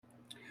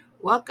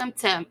Welcome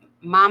to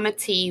Mama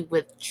T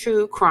with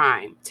True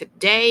Crime.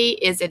 Today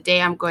is a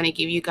day I'm going to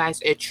give you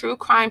guys a true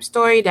crime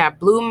story that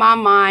blew my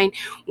mind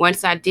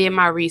once I did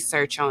my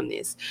research on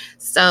this.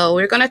 So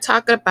we're going to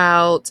talk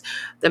about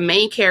the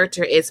main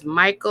character is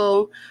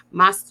Micheal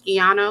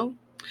Mastromarino,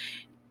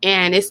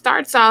 and it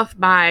starts off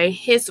by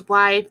his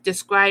wife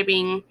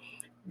describing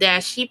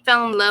that she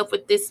fell in love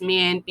with this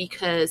man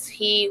because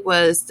he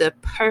was the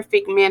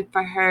perfect man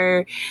for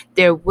her.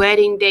 Their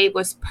wedding day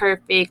was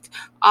perfect.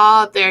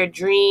 All their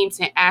dreams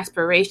and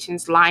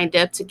aspirations lined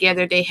up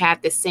together. They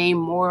had the same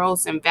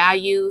morals and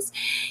values.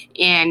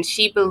 And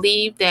she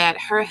believed that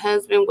her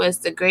husband was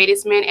the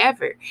greatest man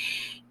ever.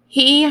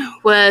 He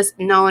was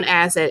known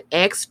as an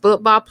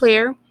ex-football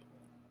player, and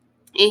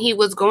he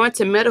was going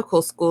to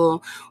medical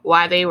school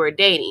while they were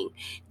dating.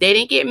 They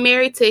didn't get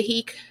married till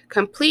he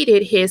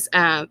completed his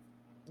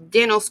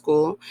dental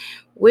school,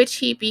 which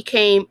he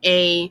became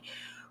a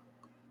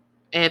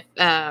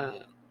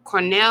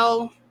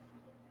Cornell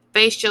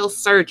facial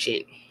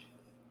surgeon.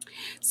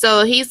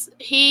 So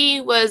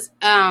he was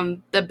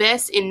the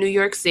best in New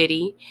York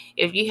City.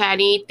 If you had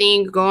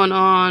anything going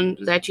on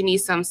that you need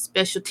some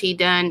specialty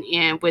done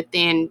and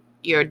within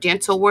your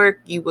dental work,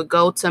 you would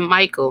go to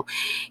Micheal.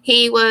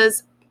 He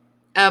was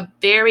a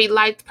very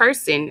liked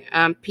person.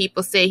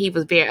 People say he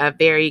was a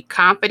very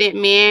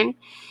confident man,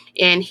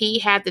 and he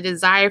had the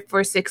desire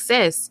for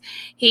success.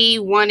 He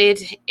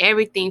wanted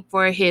everything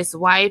for his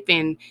wife,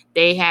 and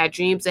they had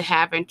dreams of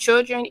having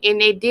children, and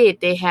they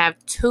did. They have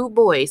two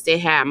boys. They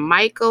had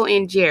Michael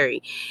and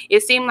Jerry.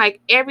 It seemed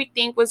like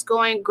everything was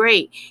going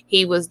great.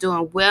 He was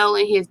doing well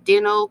in his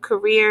dental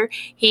career.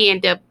 He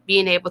ended up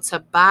being able to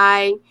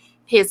buy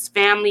his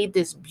family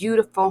this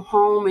beautiful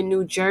home in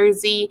New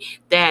Jersey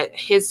that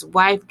his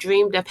wife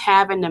dreamed of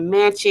having, a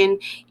mansion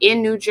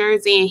in New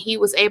Jersey, and he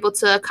was able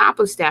to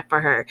accomplish that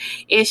for her.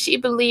 And she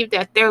believed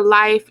that their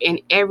life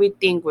and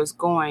everything was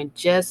going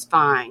just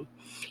fine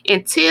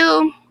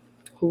until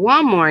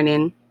one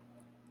morning,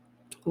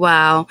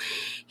 while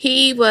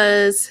he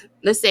was,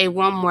 let's say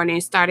one morning,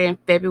 started in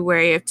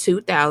February of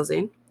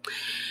 2000,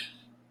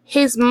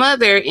 his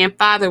mother and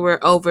father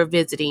were over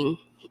visiting,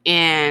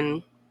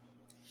 and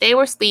they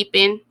were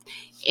sleeping,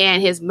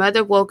 and his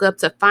mother woke up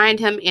to find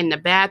him in the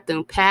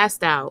bathroom,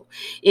 passed out.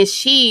 And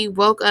she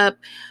woke up,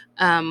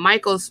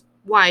 Michael's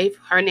wife,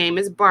 her name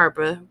is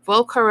Barbara,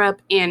 woke her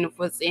up and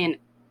was in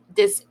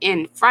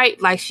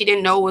fright, like she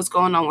didn't know what was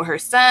going on with her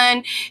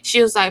son.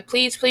 She was like,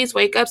 please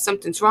wake up,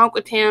 something's wrong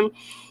with him.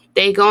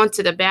 They go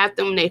into the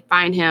bathroom, they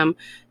find him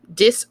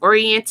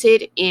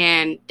disoriented,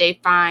 and they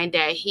find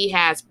that he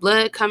has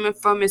blood coming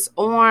from his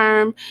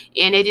arm,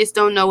 and they just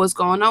don't know what's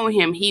going on with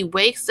him. He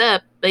wakes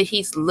up, but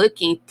he's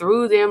looking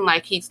through them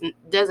like he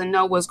doesn't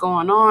know what's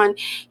going on.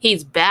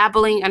 He's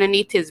babbling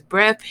underneath his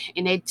breath,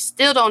 and they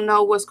still don't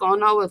know what's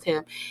going on with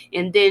him.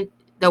 And then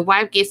the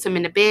wife gets him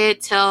in the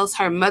bed, tells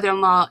her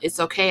mother-in-law, it's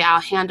okay,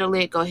 I'll handle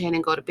it, go ahead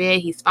and go to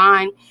bed, he's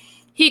fine.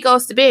 He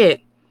goes to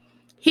bed.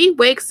 He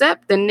wakes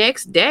up the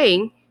next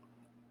day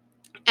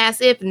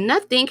as if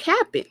nothing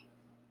happened,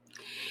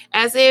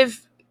 as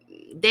if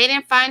they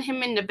didn't find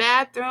him in the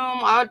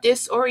bathroom all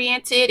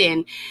disoriented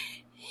and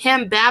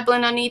him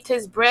babbling underneath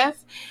his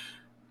breath.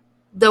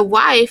 The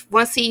wife,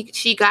 once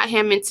she got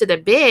him into the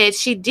bed,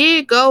 she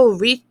did go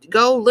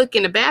look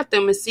in the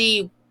bathroom and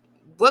see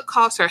what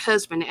caused her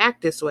husband to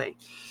act this way.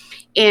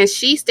 And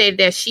she stated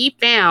that she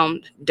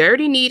found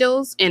dirty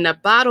needles and a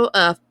bottle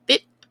of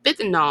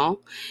fentanyl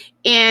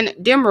and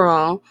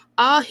Demerol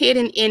all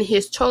hidden in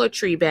his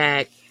toiletry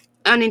bag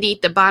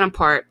underneath the bottom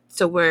part,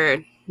 to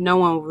where no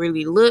one would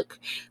really look,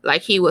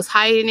 like he was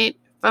hiding it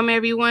from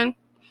everyone.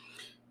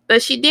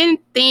 But she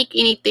didn't think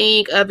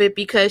anything of it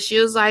because she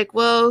was like,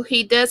 well,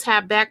 he does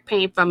have back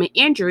pain from an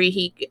injury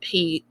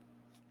he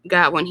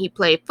got when he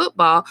played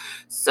football.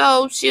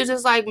 So she was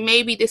just like,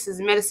 maybe this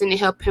is medicine to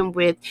help him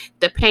with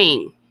the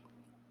pain.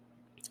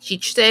 She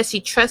says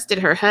she trusted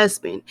her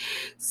husband,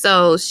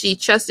 so she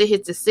trusted his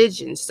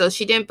decisions. So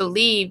she didn't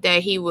believe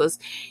that he was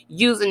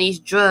using these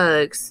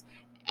drugs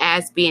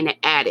as being an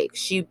addict.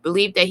 She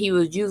believed that he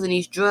was using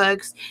these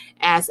drugs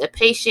as a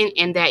patient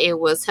and that it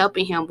was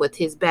helping him with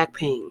his back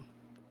pain.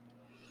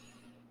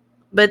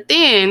 But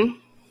then,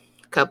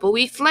 a couple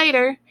weeks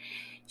later,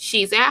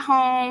 she's at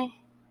home,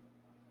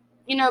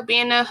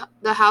 being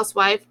the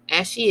housewife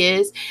as she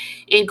is,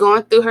 and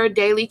going through her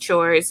daily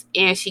chores,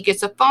 and she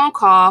gets a phone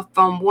call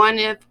from one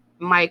of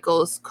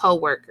Michael's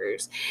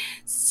co-workers.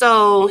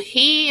 So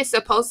he is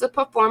supposed to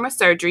perform a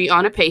surgery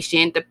on a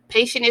patient. The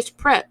patient is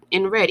prepped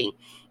and ready.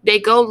 They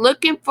go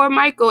looking for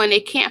Michael and they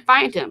can't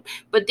find him.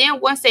 But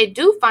then once they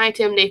do find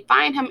him, they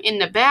find him in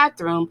the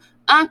bathroom,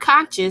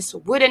 unconscious,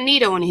 with a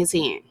needle in his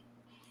hand.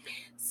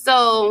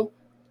 So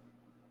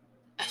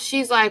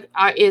she's like,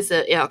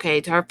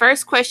 okay? Her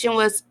first question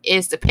was,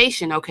 is the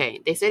patient okay?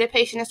 They said the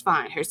patient is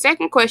fine. Her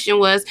second question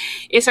was,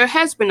 is her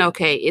husband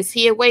okay? Is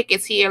he awake?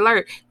 Is he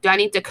alert? Do I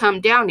need to come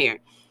down there?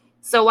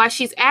 So while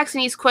she's asking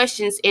these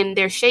questions and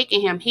they're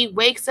shaking him, he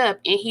wakes up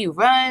and he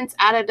runs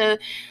out of the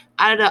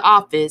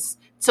office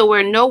to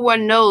where no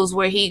one knows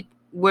where he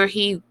where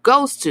he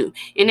goes to.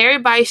 And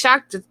everybody's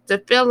shocked to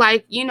feel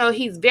like,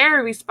 he's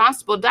very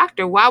responsible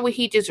doctor. Why would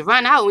he just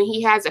run out when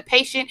he has a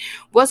patient?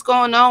 What's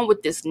going on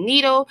with this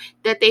needle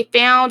that they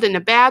found in the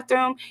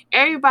bathroom?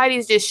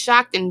 Everybody's just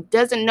shocked and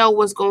doesn't know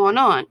what's going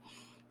on.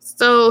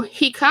 So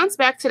he comes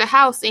back to the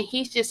house and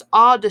he's just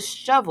all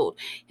disheveled.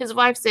 His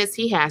wife says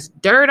he has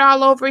dirt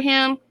all over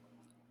him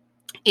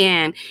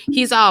and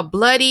he's all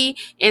bloody.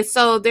 And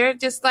so they're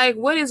just like,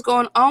 what is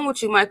going on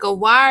with you, Micheal?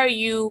 Why are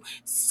you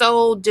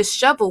so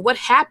disheveled? What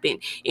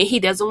happened? And he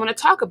doesn't want to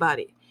talk about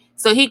it.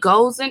 So he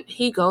goes in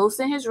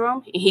his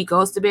room and he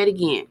goes to bed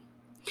again.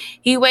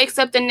 He wakes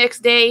up the next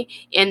day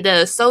and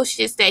the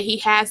associates that he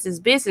has his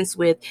business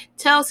with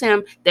tells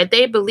him that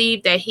they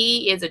believe that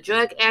he is a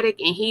drug addict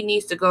and he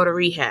needs to go to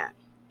rehab.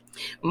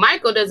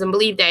 Micheal doesn't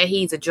believe that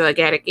he's a drug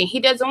addict and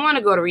he doesn't want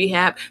to go to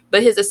rehab,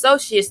 but his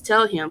associates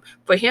tell him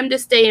for him to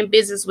stay in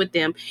business with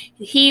them,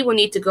 he will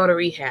need to go to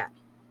rehab.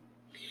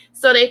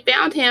 So they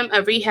found him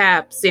a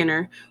rehab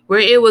center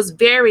where it was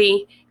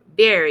very,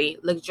 very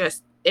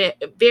luxurious,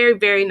 very,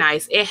 very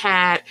nice. It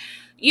had,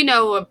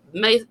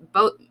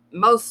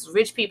 most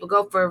rich people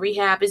go for a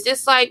rehab. It's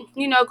just like,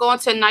 going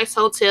to a nice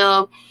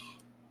hotel,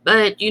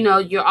 but,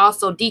 you're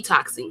also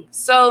detoxing.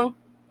 So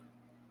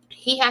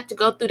he had to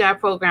go through that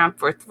program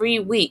for 3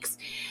 weeks.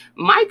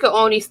 Micheal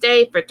only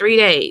stayed for 3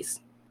 days.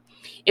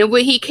 And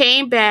when he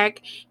came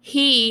back,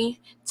 he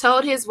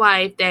told his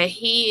wife that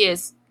he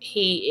is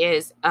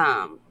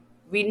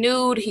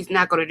renewed. He's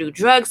not going to do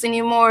drugs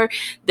anymore.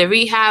 The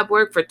rehab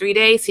worked for 3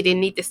 days. He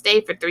didn't need to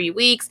stay for 3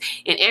 weeks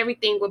and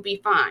everything would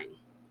be fine.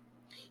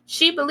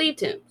 She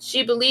believed him.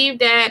 She believed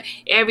that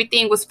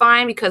everything was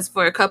fine because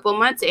for a couple of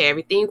months,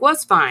 everything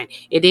was fine.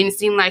 It didn't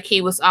seem like he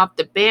was off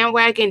the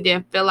bandwagon,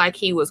 didn't feel like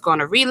he was going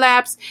to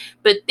relapse.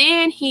 But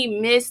then he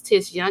missed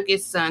his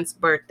youngest son's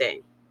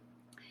birthday.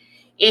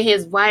 And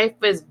his wife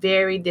was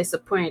very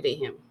disappointed in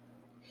him.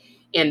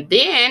 And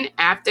then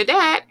after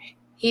that,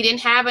 he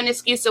didn't have an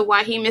excuse of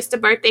why he missed the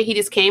birthday. He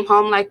just came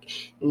home like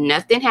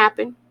nothing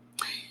happened.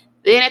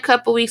 Then a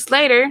couple weeks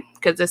later,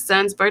 because the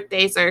son's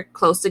birthdays are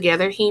close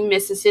together, he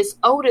misses his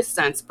oldest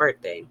son's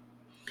birthday.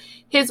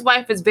 His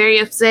wife is very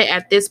upset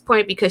at this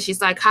point because she's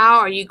like, how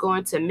are you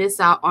going to miss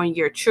out on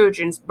your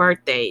children's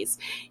birthdays?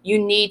 You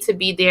need to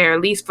be there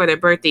at least for their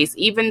birthdays,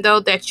 even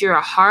though that you're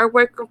a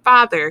hardworking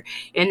father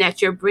and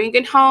that you're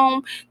bringing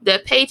home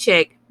the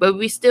paycheck, but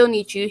we still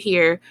need you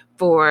here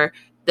for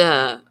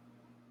the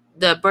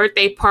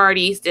birthday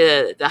parties,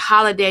 the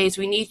holidays.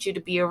 We need you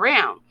to be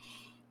around.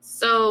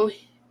 So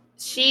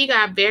she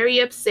got very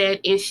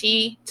upset and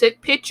she took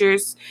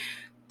pictures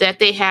that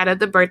they had of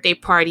the birthday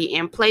party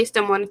and placed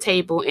them on the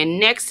table. And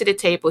next to the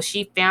table,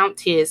 she found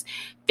his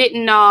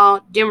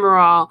fentanyl,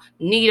 Demerol,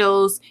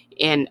 needles,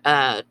 and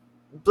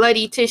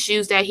bloody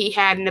tissues that he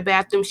had in the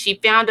bathroom. She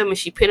found them and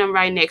she put them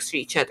right next to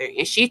each other.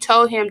 And she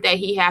told him that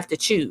he had to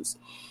choose.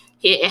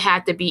 It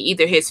had to be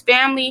either his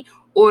family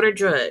or the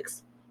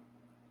drugs.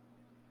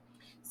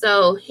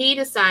 So he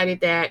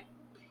decided that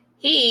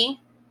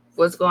he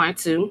was going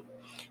to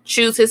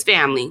choose his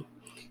family.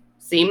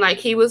 Seemed like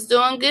he was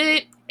doing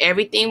good.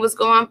 Everything was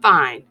going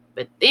fine.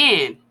 But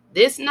then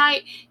this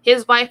night,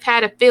 his wife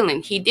had a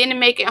feeling. He didn't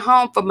make it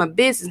home from a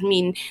business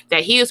meeting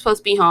that he was supposed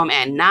to be home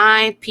at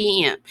 9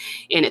 p.m.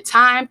 And the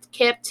time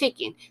kept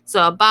ticking.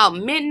 So about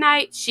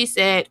midnight, she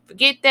said,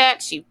 forget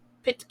that. She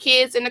put the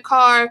kids in the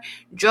car,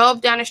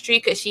 drove down the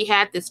street because she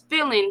had this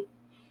feeling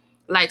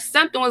like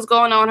something was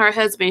going on with her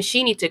husband.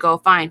 She needed to go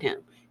find him.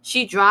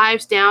 She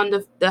drives down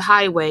the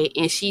highway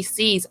and she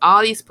sees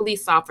all these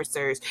police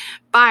officers,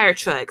 fire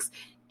trucks.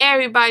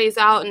 Everybody's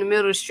out in the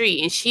middle of the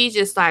street. And she's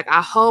just like,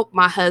 I hope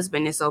my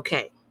husband is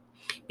okay.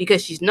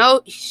 Because she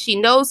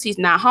knows he's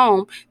not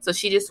home. So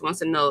she just wants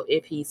to know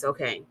if he's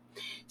okay.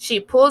 She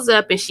pulls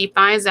up and she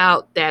finds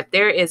out that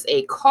there is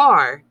a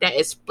car that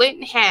is split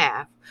in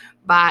half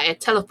by a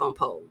telephone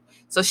pole.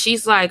 So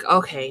she's like,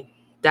 okay,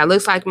 that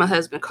looks like my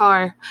husband's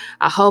car.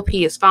 I hope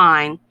he is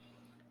fine.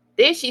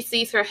 Then she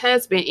sees her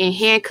husband in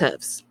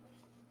handcuffs.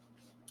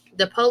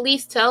 The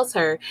police tells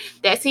her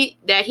that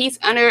he's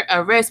under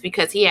arrest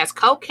because he has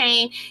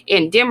cocaine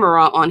and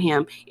Demerol on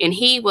him and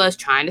he was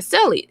trying to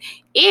sell it.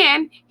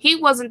 And he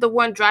wasn't the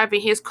one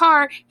driving his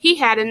car. He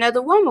had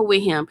another woman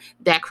with him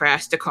that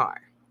crashed the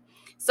car.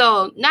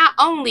 So not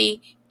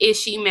only is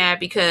she mad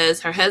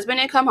because her husband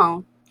didn't come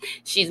home,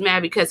 she's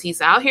mad because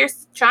he's out here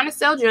trying to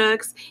sell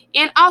drugs,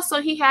 and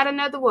also he had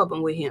another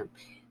woman with him.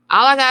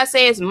 All I gotta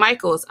say is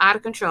Micheal is out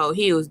of control.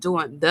 He was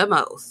doing the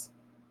most.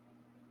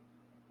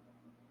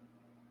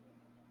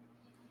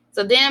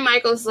 So then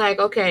Michael's like,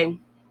 okay.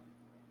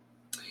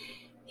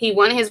 He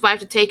wanted his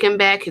wife to take him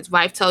back. His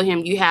wife told him,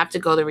 you have to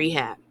go to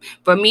rehab.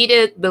 For me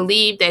to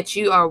believe that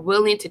you are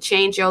willing to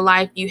change your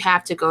life, you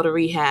have to go to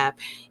rehab.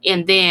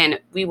 And then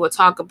we will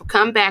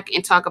come back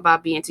and talk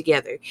about being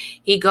together.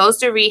 He goes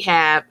to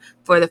rehab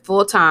for the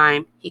full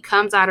time. He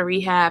comes out of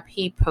rehab.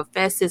 He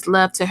professes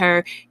love to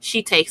her.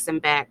 She takes him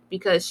back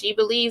because she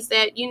believes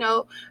that,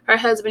 her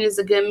husband is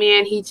a good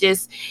man. He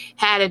just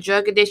had a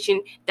drug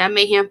addiction that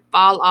made him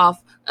fall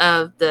off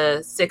of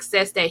the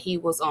success that he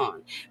was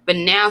on. But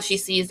now she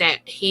sees that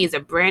he is a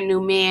brand new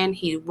man.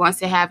 He wants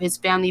to have his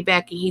family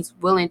back, and he's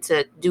willing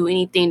to do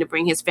anything to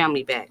bring his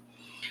family back.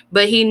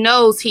 But he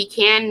knows he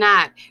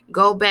cannot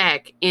go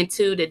back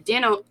into the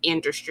dental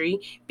industry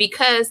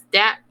because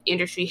that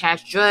industry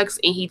has drugs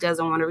and he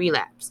doesn't want to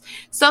relapse.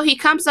 So he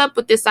comes up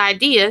with this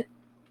idea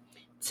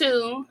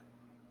to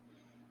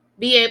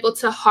be able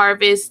to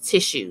harvest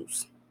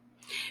tissues.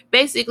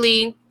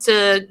 Basically,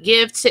 to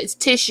give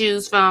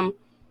tissues from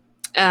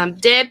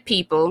dead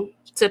people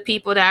to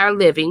people that are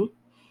living,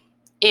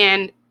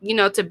 and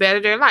to better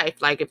their life.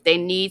 Like if they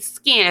need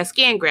a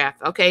skin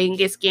graft, okay, you can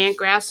get skin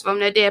grafts from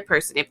the dead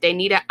person. If they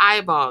need an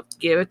eyeball,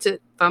 give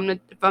it from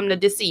the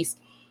deceased.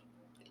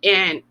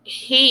 And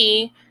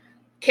he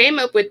came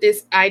up with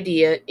this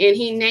idea, and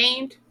he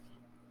named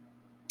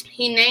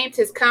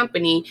his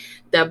company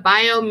the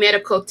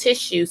Biomedical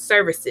Tissue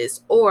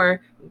Services,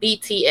 or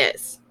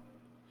BTS.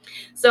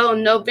 So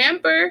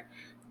November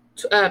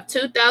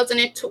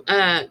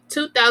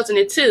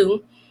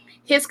 2002,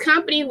 his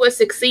company was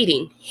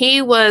succeeding.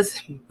 He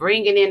was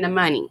bringing in the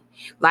money.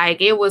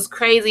 Like, it was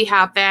crazy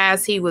how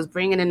fast he was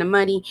bringing in the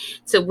money,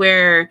 to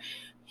where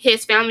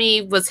his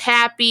family was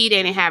happy.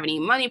 They didn't have any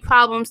money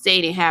problems.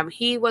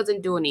 He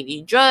wasn't doing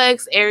any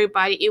drugs.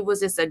 Everybody, it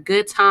was just a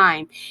good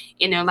time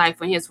in their life.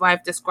 When his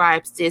wife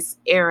describes this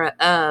era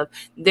of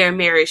their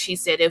marriage, she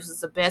said it was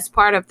the best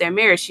part of their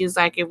marriage. She was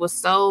like, it was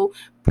so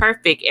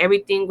perfect.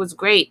 Everything was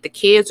great. The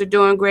kids were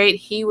doing great.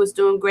 He was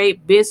doing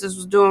great. Business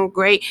was doing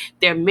great.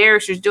 Their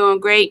marriage was doing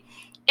great.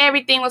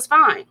 Everything was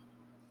fine.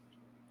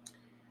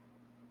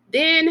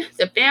 Then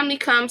the family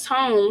comes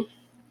home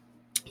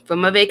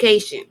from a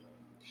vacation,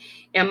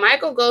 and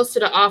Michael goes to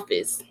the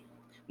office.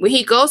 When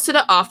he goes to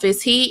the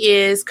office, he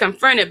is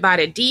confronted by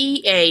the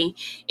DEA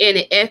and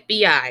the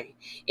FBI.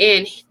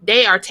 And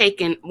they are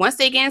once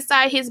they get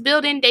inside his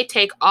building, they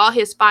take all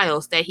his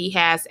files that he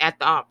has at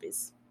the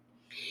office.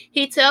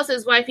 He tells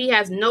his wife he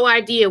has no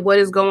idea what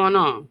is going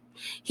on.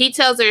 He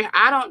tells her,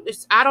 I don't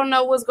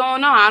know what's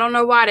going on. I don't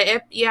know why the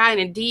FBI and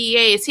the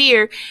DEA is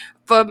here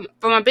for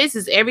my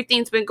business.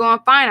 Everything's been going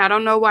fine. I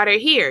don't know why they're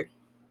here.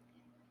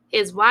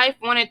 His wife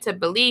wanted to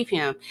believe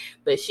him,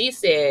 but she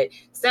said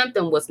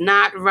something was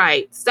not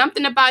right.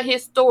 Something about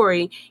his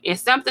story and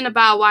something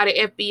about why the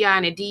FBI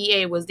and the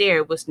DEA was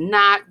there was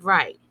not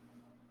right.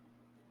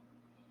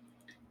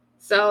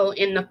 So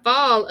in the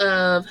fall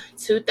of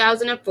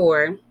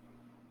 2004,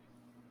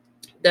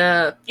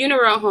 the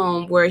funeral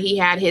home where he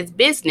had his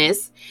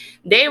business,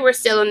 they were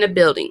selling the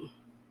building.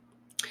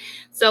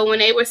 So when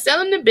they were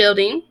selling the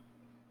building,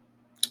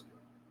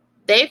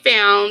 they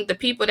found, the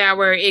people that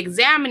were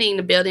examining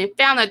the building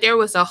found that there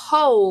was a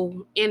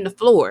hole in the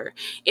floor.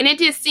 And it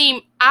just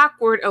seemed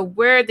awkward of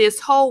where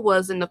this hole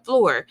was in the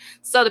floor.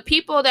 So the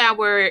people that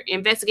were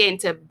investigating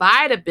to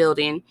buy the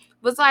building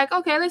was like,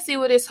 okay, let's see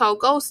where this hole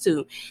goes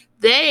to.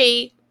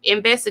 They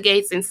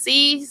investigates and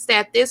sees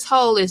that this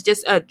hole is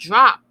just a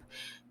drop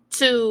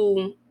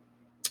to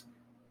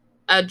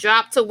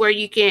where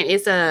you can,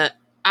 it's a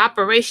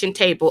operation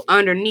table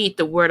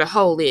underneath where the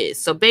hole is.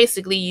 So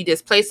basically you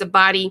just place a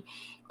body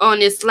on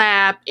this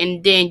slab,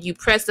 and then you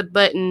press a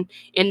button,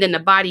 and then the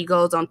body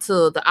goes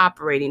onto the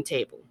operating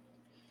table.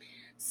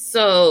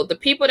 So the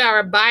people that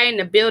were buying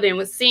the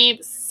building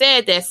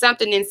said that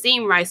something didn't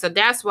seem right. So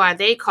that's why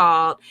they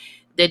called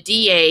the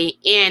DA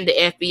and the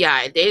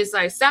FBI. There's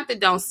like, something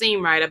don't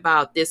seem right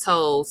about this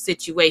whole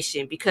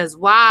situation, because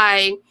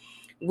why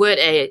would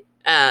a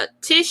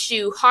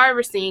tissue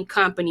harvesting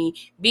company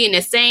be in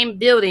the same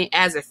building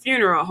as a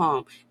funeral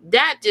home?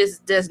 That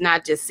just does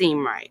not just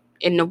seem right.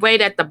 And the way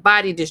that the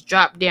body just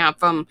dropped down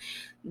from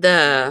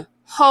the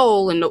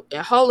hole in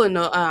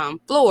the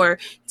floor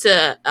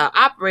to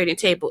operating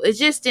table, it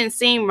just didn't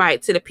seem right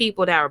to the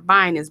people that were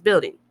buying this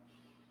building.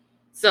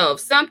 So if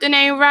something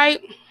ain't right,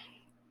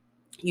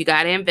 you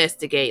got to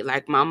investigate.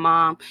 Like my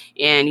mom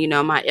and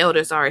my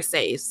elders always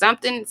say,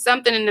 something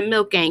in the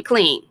milk ain't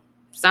clean.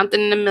 Something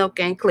in the milk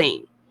ain't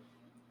clean.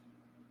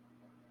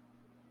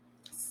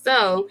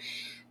 So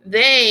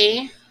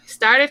the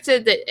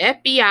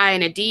FBI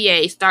and the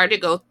DA started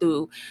to go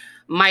through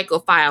Michael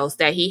files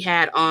that he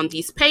had on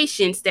these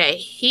patients that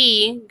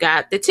he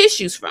got the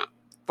tissues from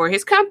for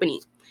his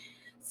company.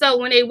 So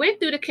when they went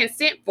through the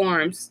consent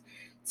forms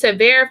to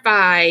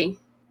verify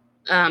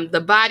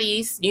the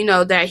bodies,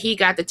 that he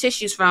got the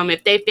tissues from,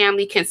 if their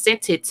family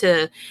consented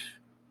to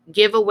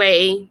give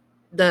away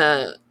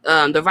the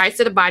rights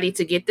of the body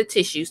to get the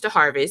tissues to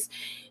harvest,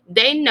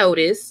 they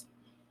noticed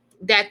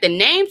that the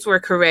names were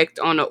correct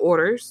on the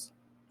orders,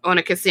 on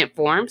the consent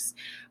forms,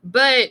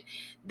 but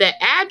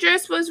the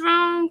address was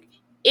wrong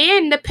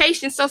and the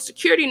patient's social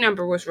security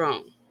number was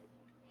wrong.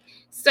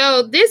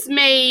 So this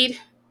made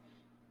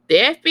the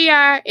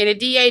FBI and the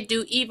DA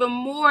do even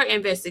more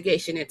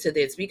investigation into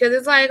this, because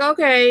it's like,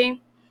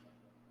 okay,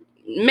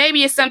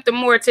 maybe it's something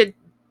more to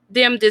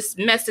them just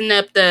messing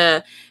up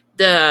the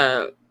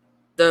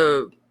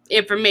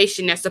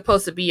information that's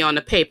supposed to be on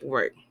the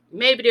paperwork.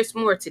 Maybe there's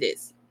more to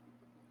this.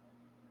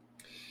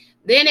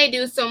 Then they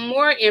do some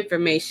more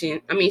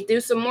investigation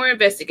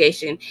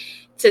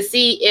to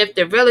see if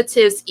the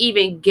relatives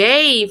even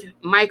gave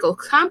Micheal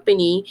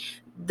Company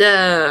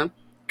the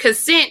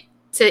consent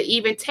to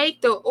even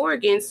take the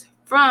organs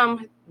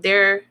from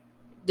their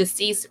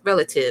deceased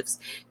relatives.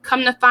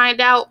 Come to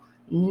find out,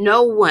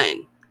 no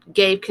one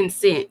gave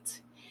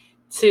consent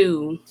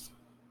to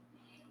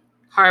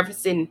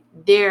harvesting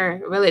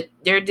their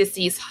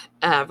deceased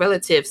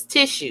relatives'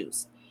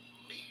 tissues.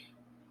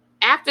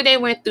 After they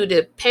went through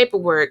the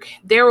paperwork,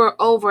 there were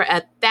over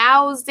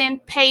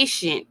 1,000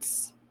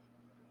 patients.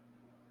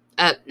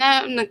 I'm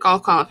not gonna call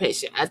them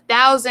patient.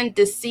 1,000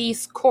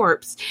 deceased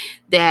corpse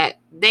that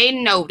they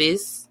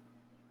noticed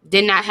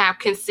did not have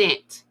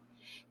consent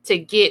to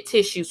get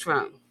tissues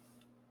from.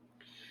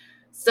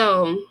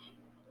 So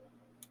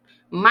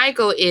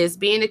Micheal is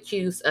being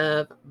accused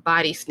of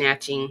body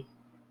snatching.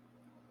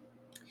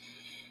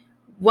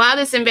 While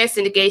this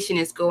investigation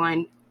is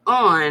going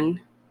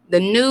on, the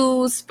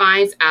news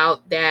finds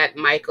out that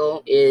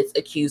Micheal is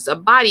accused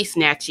of body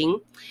snatching.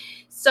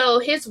 So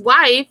his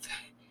wife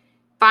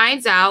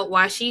finds out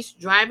while she's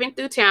driving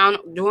through town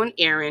doing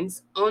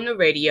errands on the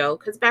radio,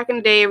 because back in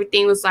the day,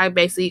 everything was like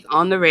basically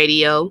on the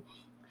radio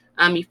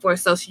before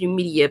social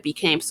media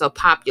became so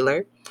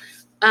popular.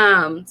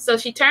 So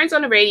she turns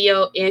on the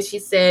radio and she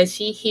says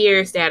she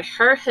hears that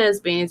her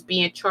husband is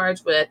being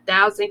charged with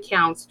 1,000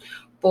 counts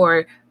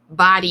for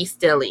body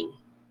stealing.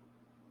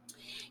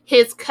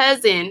 His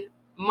cousin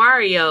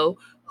Mario,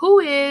 who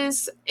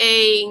is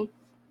an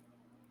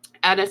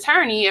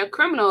attorney, a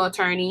criminal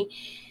attorney,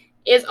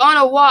 is on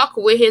a walk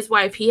with his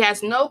wife. He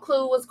has no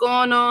clue what's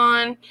going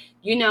on.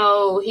 You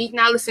know, he's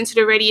not listening to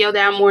the radio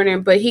that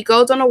morning, but he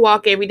goes on a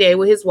walk every day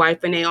with his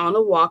wife, and they on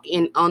a walk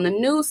in on the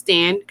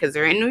newsstand because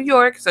they're in New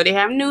York, so they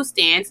have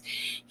newsstands.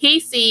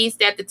 He sees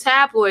that the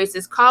tabloids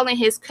is calling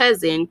his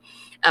cousin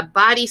a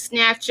body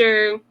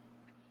snatcher.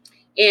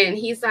 And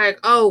he's like,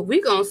 "Oh, we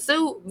gonna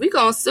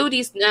sue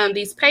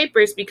these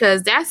papers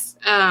because that's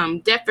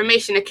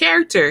defamation of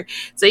character."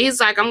 So he's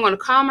like, "I'm gonna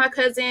call my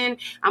cousin.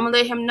 I'm gonna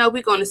let him know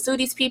we're gonna sue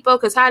these people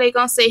because how they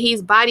gonna say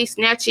he's body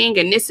snatching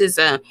and this is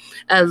a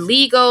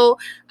legal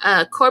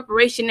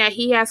corporation that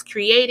he has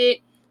created."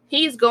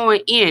 He's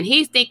going in.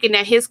 He's thinking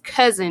that his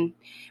cousin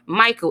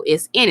Micheal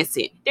is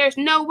innocent. There's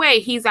no way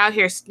he's out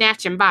here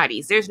snatching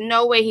bodies. There's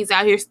no way he's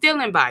out here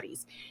stealing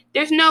bodies.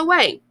 There's no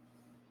way.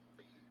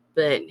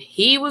 But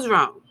he was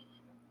wrong.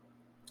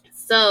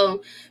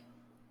 So,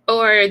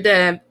 for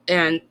the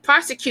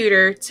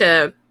prosecutor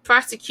to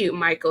prosecute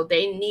Micheal,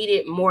 they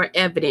needed more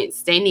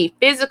evidence. They need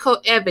physical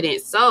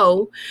evidence.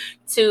 So,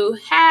 to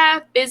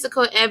have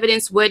physical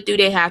evidence, what do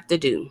they have to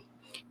do?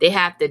 They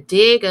have to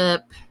dig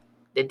up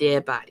the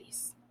dead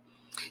bodies.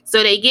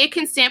 So, they get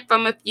consent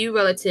from a few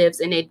relatives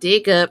and they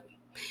dig up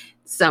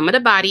some of the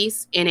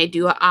bodies and they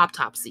do an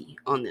autopsy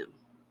on them.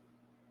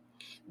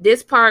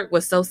 This part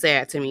was so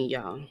sad to me,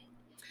 y'all.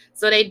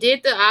 So they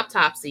did the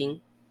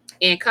autopsy,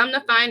 and come to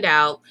find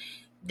out,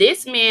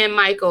 this man,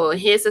 Micheal, and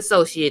his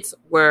associates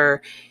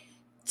were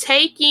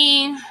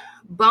taking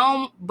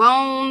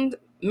bone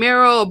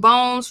marrow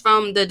bones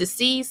from the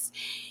deceased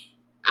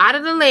out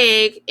of the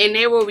leg, and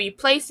they were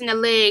replacing the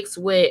legs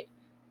with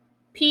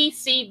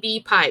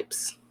PCB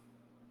pipes.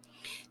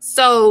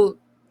 So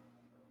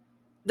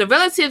the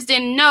relatives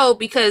didn't know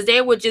because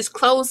they would just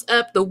close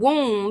up the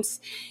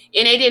wounds,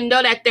 and they didn't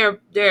know that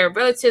their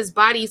relatives'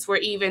 bodies were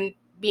even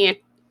being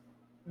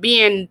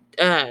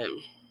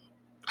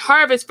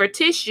harvest for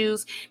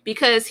tissues,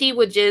 because he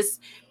would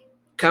just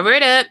cover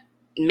it up,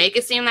 make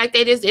it seem like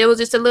it was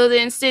just a little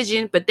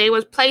incision, but they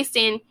was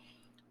placing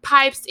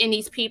pipes in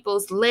these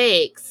people's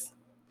legs.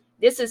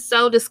 This is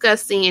so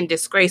disgusting and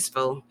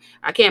disgraceful.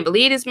 I can't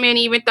believe this man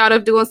even thought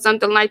of doing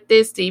something like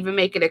this to even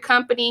make it a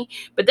company.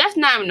 But that's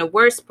not even the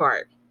worst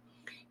part.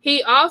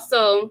 He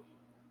also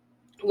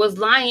was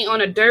lying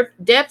on a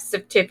death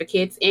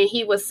certificates, and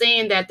he was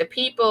saying that the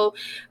people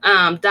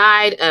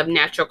died of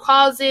natural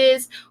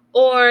causes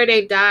or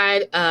they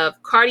died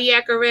of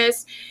cardiac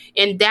arrest,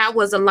 and that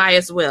was a lie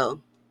as well.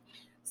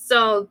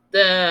 So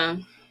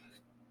the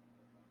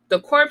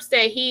corpse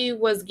that he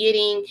was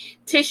getting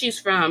tissues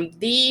from,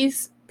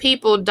 these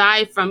people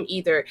died from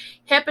either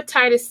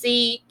hepatitis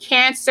C,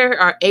 cancer,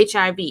 or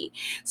HIV.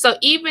 So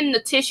even the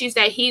tissues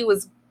that he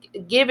was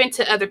given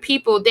to other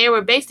people, they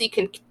were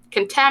basically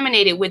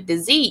contaminated with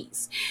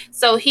disease.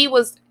 So he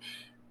was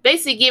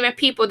basically giving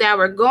people that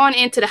were going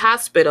into the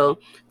hospital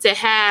to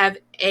have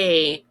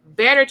a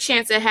better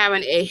chance of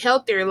having a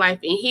healthier life,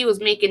 and he was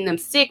making them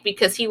sick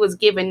because he was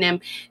giving them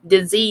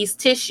diseased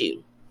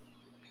tissue.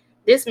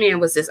 This man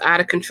was just out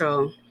of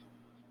control.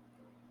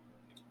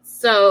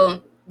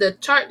 So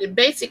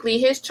basically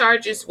his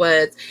charges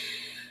was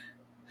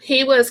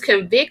he was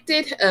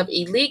convicted of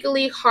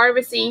illegally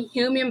harvesting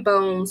human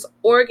bones,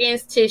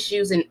 organs,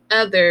 tissues, and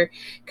other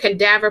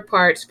cadaver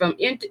parts from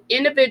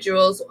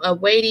individuals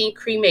awaiting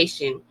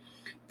cremation,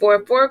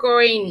 for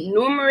foregoing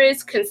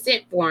numerous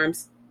consent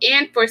forms,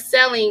 and for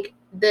selling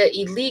the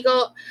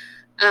illegal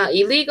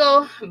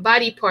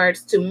body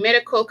parts to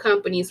medical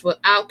companies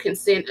without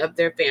consent of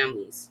their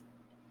families.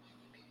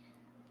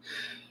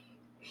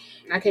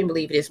 I can't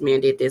believe this man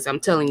did this. I'm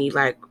telling you,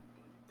 like,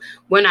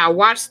 when I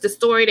watched the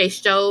story, they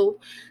show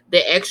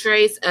the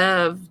x-rays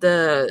of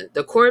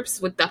the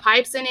corpse with the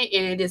pipes in it,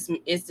 and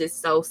it's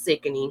just so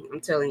sickening.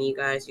 I'm telling you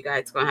guys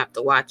gonna have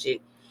to watch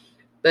it.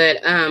 But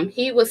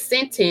he was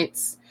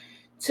sentenced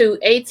to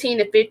 18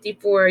 to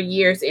 54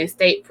 years in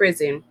state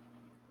prison.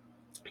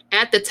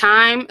 At the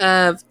time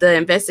of the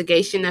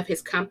investigation of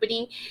his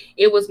company,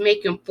 it was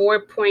making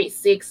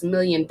 $4.6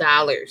 million.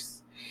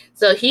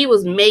 So he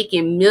was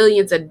making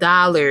millions of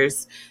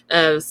dollars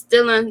of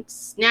stealing,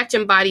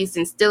 snatching bodies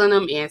and stealing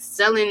them and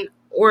selling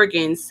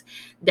organs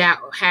that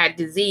had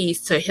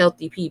disease to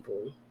healthy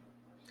people.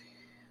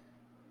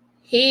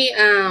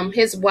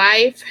 His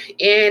wife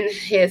and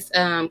his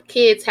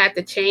kids had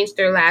to change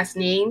their last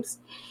names.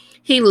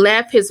 He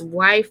left his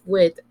wife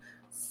with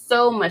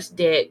so much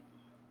debt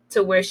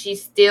to where she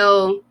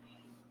still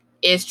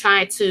is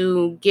trying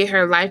to get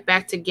her life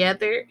back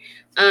together.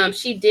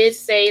 She did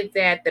say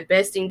that the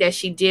best thing that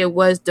she did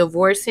was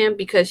divorce him,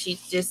 because she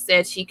just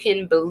said she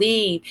couldn't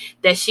believe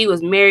that she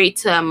was married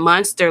to a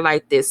monster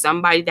like this,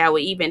 somebody that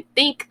would even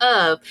think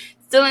of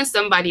stealing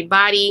somebody's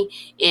body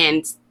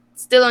and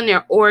stealing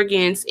their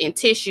organs and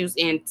tissues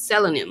and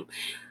selling them.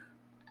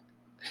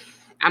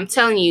 I'm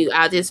telling you,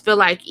 I just feel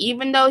like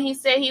even though he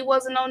said he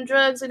wasn't on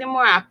drugs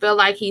anymore, I feel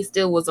like he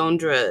still was on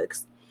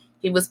drugs.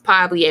 He was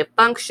probably a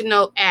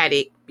functional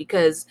addict,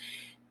 because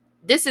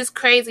this is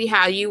crazy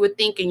how you would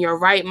think in your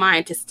right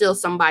mind to steal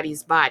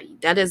somebody's body.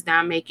 That does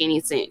not make any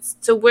sense.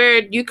 To where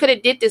you could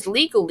have did this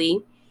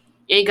legally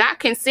and got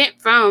consent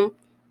from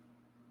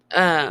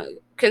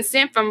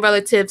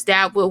relatives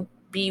that will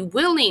be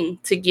willing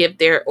to give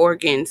their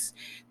organs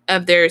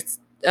of their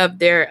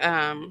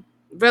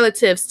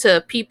relatives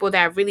to people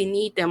that really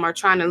need them or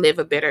trying to live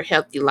a better,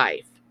 healthy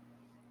life.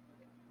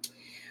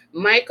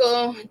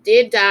 Micheal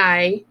did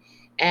die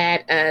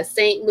at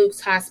St. Luke's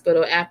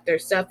Hospital after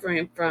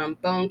suffering from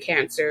bone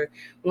cancer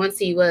once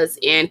he was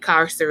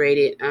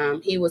incarcerated.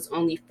 He was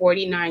only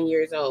 49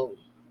 years old.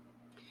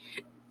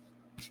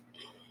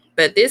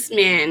 But this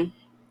man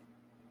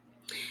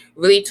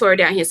really tore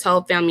down his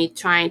whole family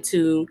trying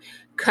to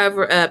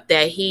cover up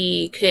that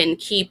he couldn't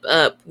keep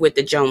up with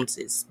the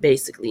Joneses,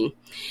 basically.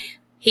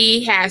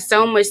 He had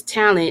so much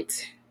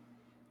talent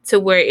to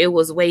where it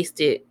was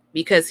wasted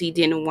because he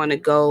didn't want to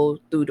go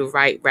through the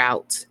right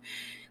route.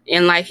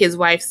 And like his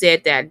wife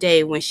said that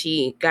day when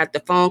she got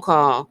the phone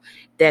call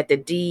that the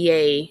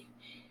DA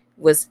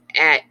and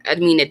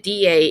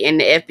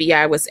the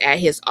FBI was at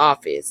his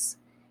office,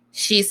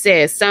 she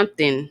said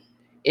something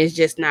is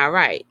just not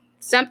right.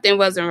 Something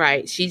wasn't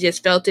right. She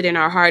just felt it in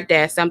her heart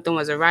that something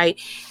wasn't right.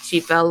 She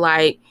felt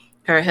like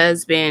her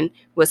husband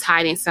was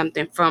hiding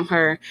something from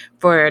her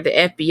for the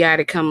FBI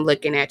to come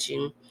looking at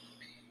you.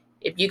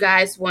 If you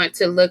guys want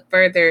to look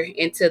further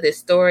into this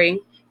story,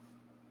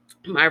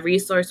 my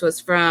resource was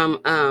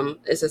from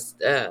it's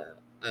a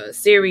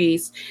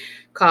series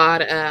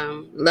called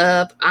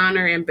Love,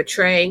 Honor, and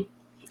Betray,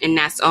 and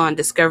that's on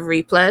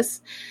Discovery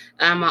Plus.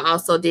 I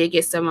also did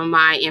get some of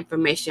my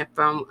information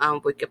from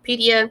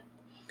Wikipedia,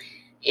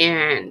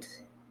 and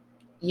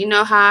you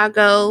know how it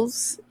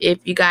goes. If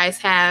you guys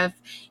have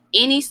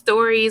any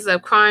stories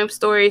of crime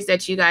stories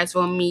that you guys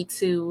want me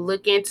to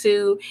look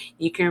into,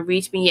 you can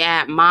reach me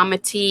at Mama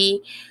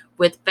T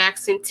with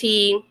Facts and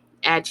Tea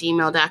at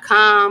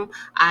gmail.com.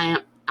 I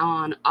am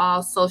on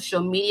all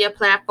social media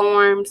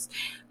platforms.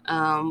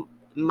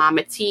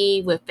 Mama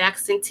T with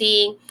Facts and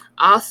Tea.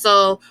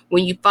 Also,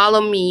 when you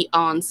follow me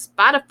on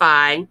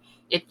Spotify,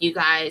 if you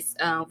guys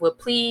would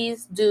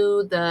please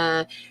do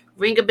the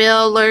ring a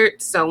bell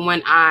alert, so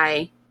when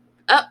I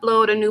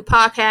upload a new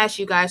podcast,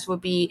 you guys will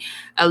be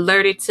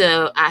alerted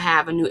to I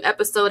have a new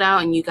episode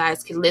out, and you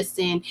guys can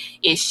listen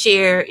and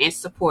share and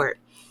support.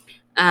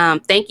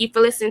 Thank you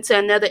for listening to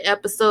another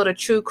episode of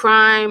True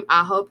Crime.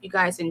 I hope you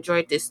guys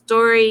enjoyed this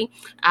story.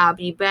 I'll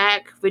be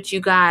back with you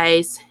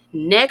guys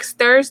next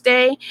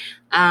Thursday.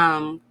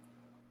 But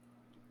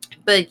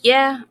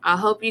yeah, I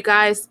hope you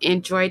guys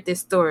enjoyed this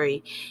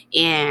story,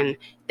 and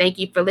thank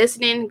you for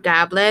listening.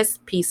 God bless.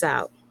 Peace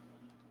out.